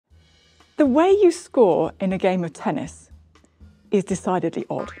The way you score in a game of tennis is decidedly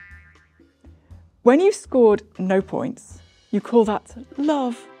odd. When you scored no points, you call that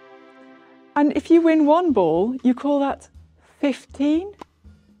love. And if you win one ball, you call that 15.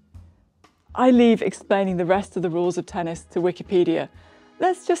 I leave explaining the rest of the rules of tennis to Wikipedia.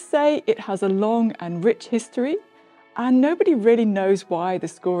 Let's just say it has a long and rich history, and nobody really knows why the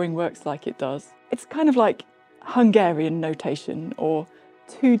scoring works like it does. It's kind of like Hungarian notation or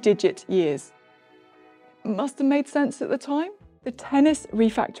 2-digit years. Must have made sense at the time. The Tennis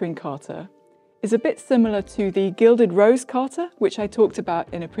Refactoring Kata is a bit similar to the Gilded Rose Kata, which I talked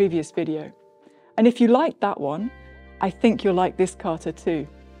about in a previous video. And if you liked that one, I think you'll like this kata too.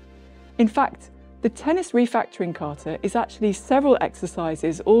 In fact, the Tennis Refactoring Kata is actually several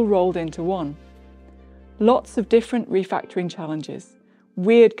exercises all rolled into one. Lots of different refactoring challenges,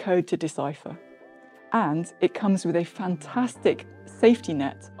 weird code to decipher. And it comes with a fantastic safety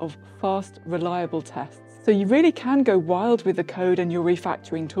net of fast, reliable tests. So you really can go wild with the code and your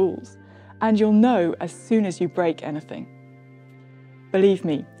refactoring tools, and you'll know as soon as you break anything. Believe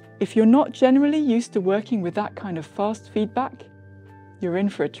me, if you're not generally used to working with that kind of fast feedback, you're in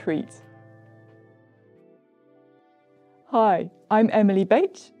for a treat. Hi, I'm Emily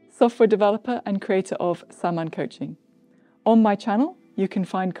Bache, software developer and creator of Saman Coaching. On my channel, you can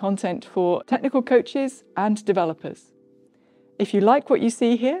find content for technical coaches and developers. If you like what you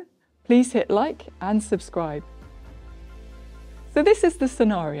see here, please hit like and subscribe. So this is the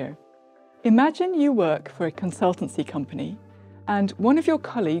scenario. Imagine you work for a consultancy company and one of your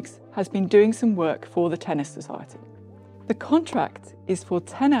colleagues has been doing some work for the Tennis Society. The contract is for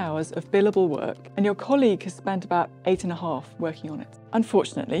 10 hours of billable work and your colleague has spent about 8.5 working on it.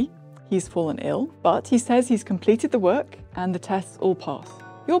 Unfortunately, he's fallen ill, but he says he's completed the work and the tests all pass.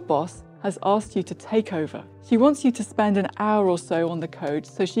 Your boss has asked you to take over. She wants you to spend an hour or so on the code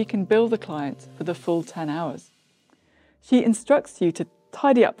so she can bill the client for the full 10 hours. She instructs you to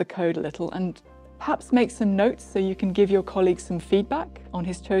tidy up the code a little and perhaps make some notes so you can give your colleague some feedback on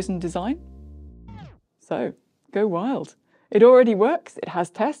his chosen design. So, go wild. It already works, it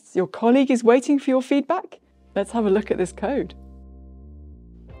has tests, your colleague is waiting for your feedback. Let's have a look at this code.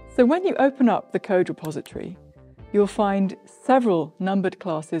 So when you open up the code repository, you'll find several numbered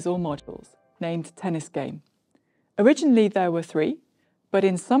classes or modules named Tennis Game. Originally there were 3, but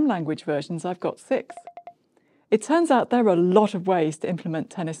in some language versions I've got 6. It turns out there are a lot of ways to implement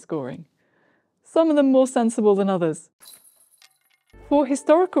tennis scoring, some of them more sensible than others. For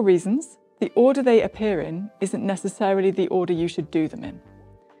historical reasons, the order they appear in isn't necessarily the order you should do them in.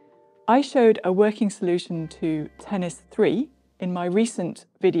 I showed a working solution to Tennis 3 in my recent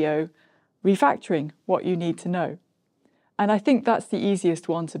video, Refactoring What You Need to Know. And I think that's the easiest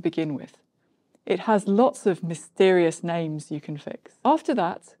one to begin with. It has lots of mysterious names you can fix. After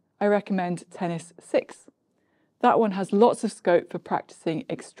that, I recommend Tennis 6. That one has lots of scope for practicing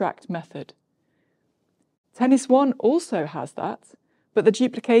extract method. Tennis 1 also has that, but the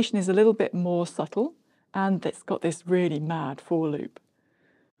duplication is a little bit more subtle and it's got this really mad for loop.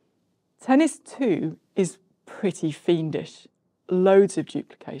 Tennis 2 is pretty fiendish, loads of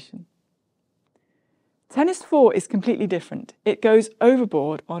duplication. Tennis 4 is completely different. It goes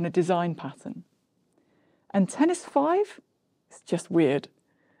overboard on a design pattern. And Tennis 5 is just weird.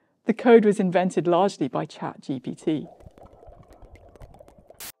 The code was invented largely by ChatGPT.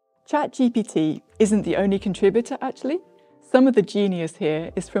 ChatGPT isn't the only contributor, actually. Some of the genius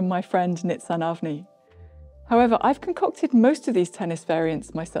here is from my friend Nitsan Avni. However, I've concocted most of these tennis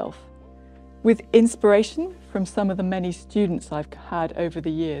variants myself, with inspiration from some of the many students I've had over the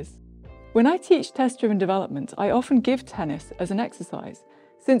years. When I teach test-driven development, I often give tennis as an exercise,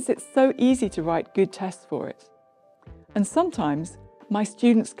 since it's so easy to write good tests for it. And sometimes my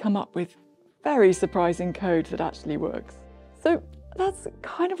students come up with very surprising code that actually works. So that's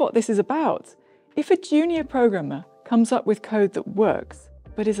kind of what this is about. If a junior programmer comes up with code that works,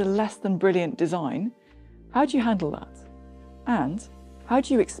 but is a less than brilliant design, how do you handle that? And how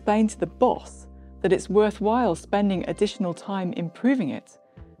do you explain to the boss that it's worthwhile spending additional time improving it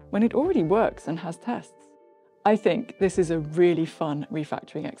when it already works and has tests? I think this is a really fun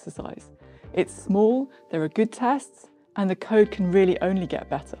refactoring exercise. It's small, there are good tests, and the code can really only get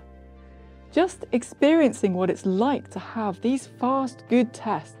better. Just experiencing what it's like to have these fast, good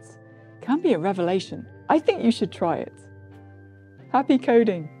tests can be a revelation. I think you should try it. Happy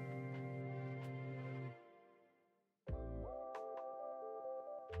coding!